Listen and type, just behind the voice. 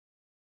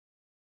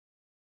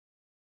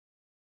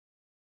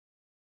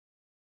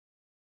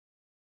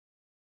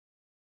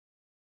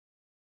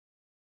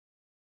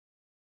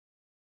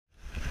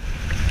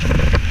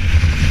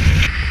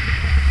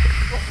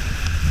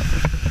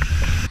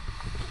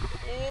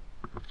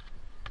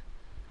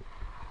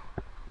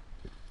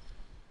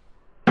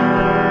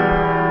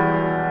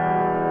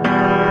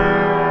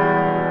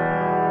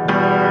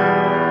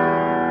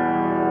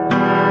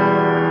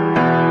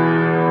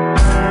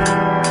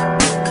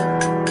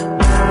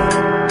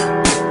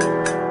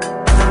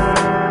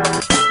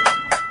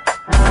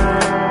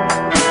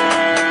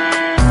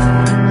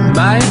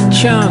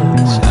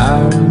chunks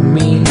of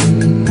me.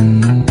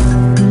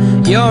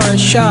 You're a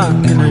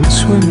shark and I'm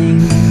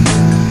swimming.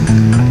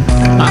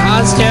 My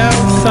heart still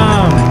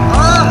thumps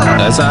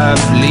as I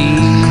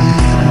bleed.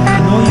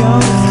 All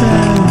your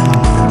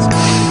friends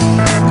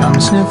come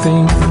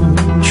sniffing.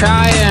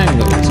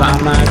 Triangles are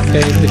my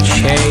favorite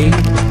shape.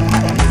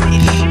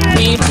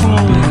 Need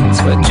points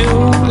where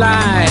two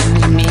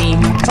lines meet.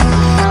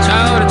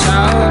 Toe to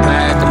toe,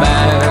 back to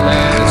back,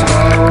 let's go.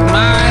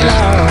 My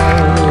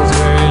love is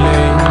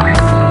waiting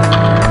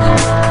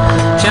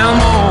till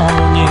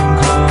morning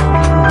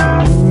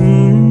comes.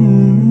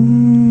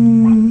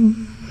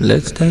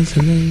 Let's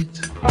desolate.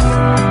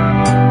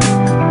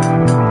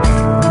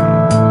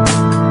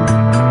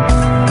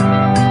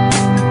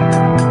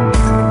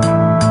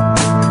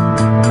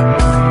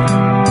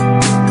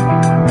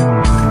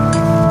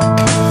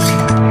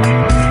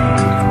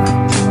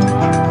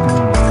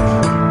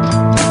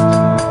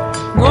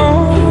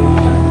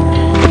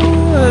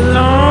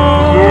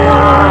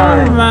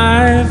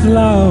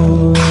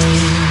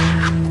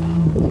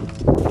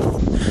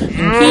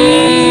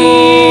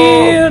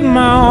 Hear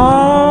my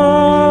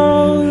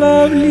all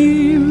of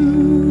you.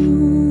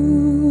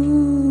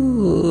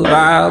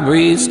 I'll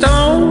breathe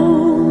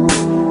stones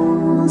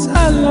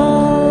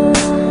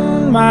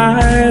alone,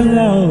 my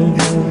love.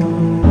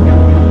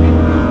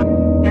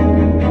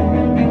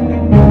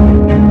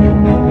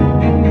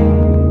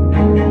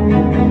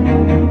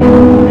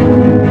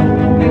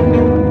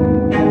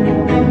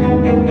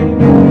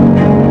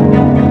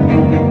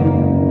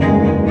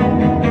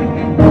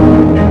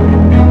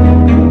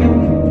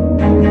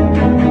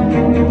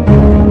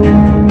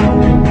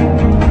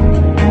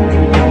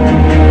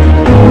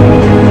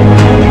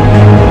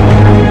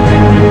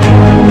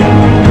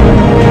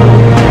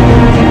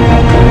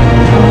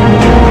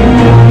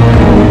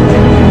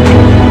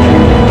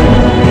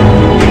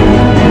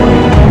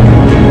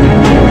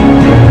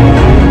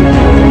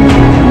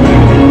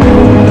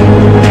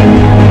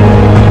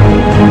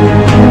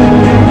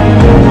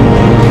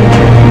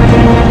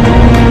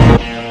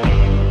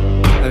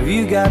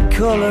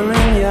 Color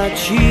in your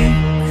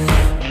cheeks.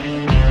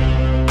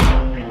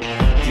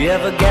 Do you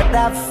ever get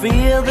that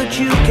feel that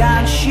you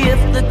can't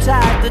shift, the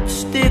type that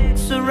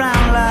sticks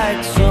around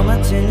like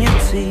summits in your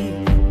teeth?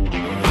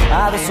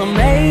 Are there some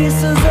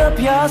aces up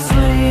your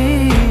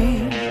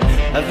sleeve?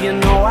 Have you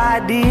no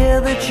idea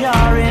that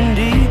you're in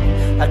deep?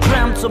 I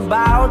dreamt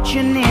about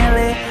you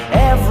nearly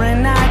every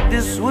night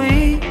this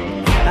week.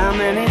 How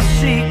many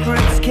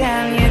secrets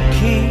can you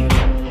keep?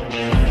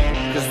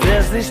 'Cause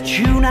there's this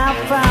tune I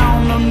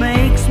found that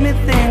makes me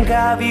think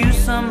of you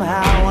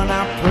somehow, and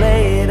I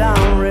play it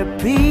on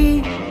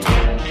repeat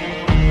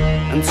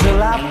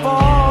until I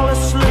fall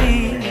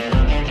asleep,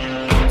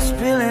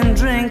 spilling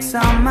drinks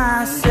on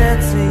my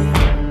settee.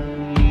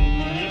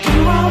 Do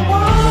I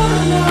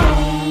wanna know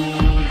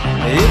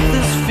if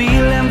this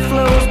feeling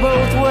flows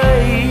both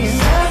ways?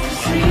 Sad to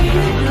see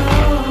you go.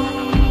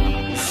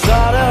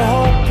 Sorta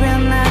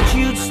hoping that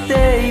you'd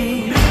stay.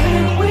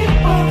 We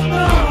both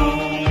know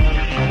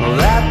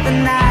that the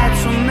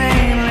nights were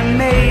mainly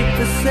made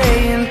for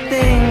saying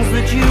things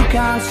that you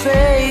can't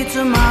say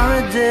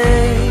tomorrow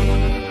day.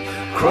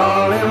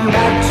 Crawling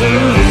back to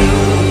you,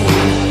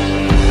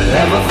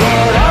 never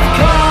thought of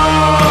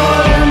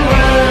calling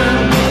when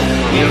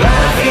you're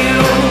out of you,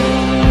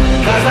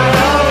 'cause I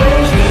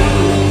always do.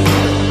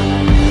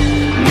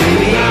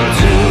 Maybe I'm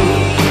too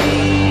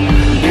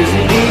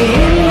busy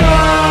being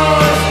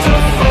lost to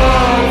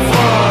fall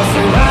for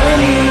somebody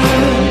new.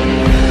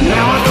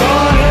 Now I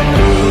thought it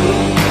through,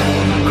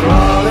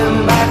 crawling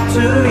back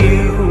to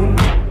you.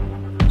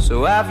 So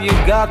have you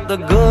got the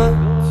goods?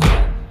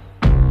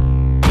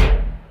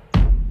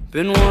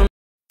 Been one.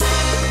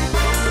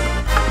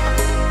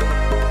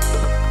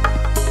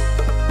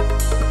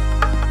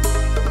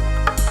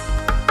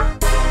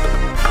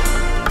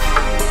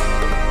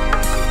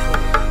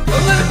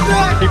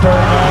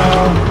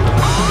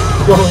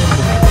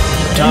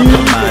 Talk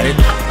about it,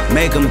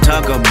 make them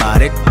talk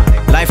about it.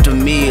 Life to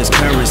me is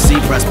currency,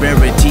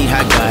 prosperity,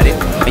 I got it.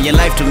 And your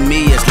life to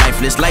me is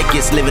lifeless, like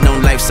it's living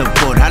on life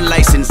support. I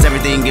license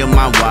everything in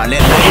my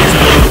wallet. Life is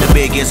with the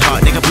biggest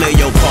heart, they can play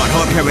your part.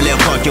 Hard parallel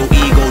park your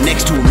ego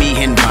next to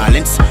me in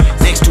violence.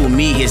 Next to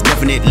me is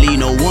definitely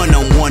no one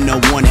on one, no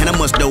one. And I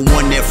must know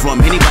one that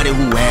from anybody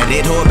who had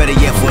it, or better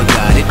yet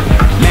forgot it.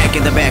 Mac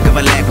in the back of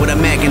a lack with a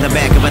Mac in the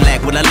back of a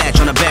lack with a latch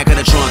on the back of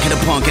the trunk. Hit a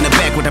punk in the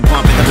back with a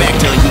pump in the back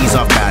till he's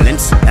off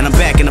balance. And I'm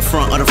back in the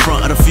front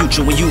of the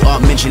future when you are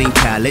mentioning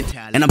talent.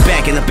 And I'm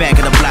back in the back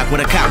of the block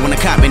with a cop when the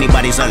cop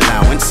anybody's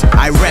allowance.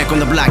 I rack on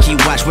the block, he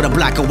watch with a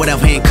block or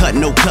whatever, ain't cut,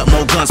 no cut,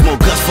 more guns, more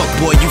guts. Fuck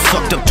boy, you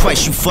fucked up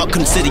twice, you fuck,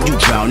 consider you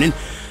drowning.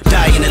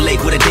 Die in the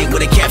lake with a date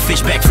with a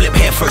catfish, backflip,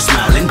 head first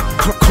smiling.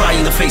 Cry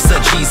in the face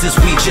of Jesus,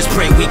 we just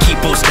pray we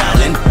keep on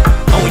styling.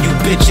 On you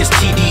bitches,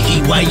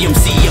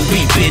 TDEYMCMB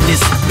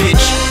business,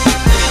 bitch.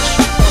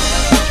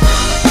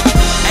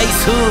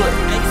 Ace Hood,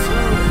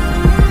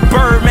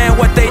 Birdman,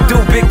 what they do,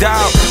 big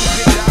dog.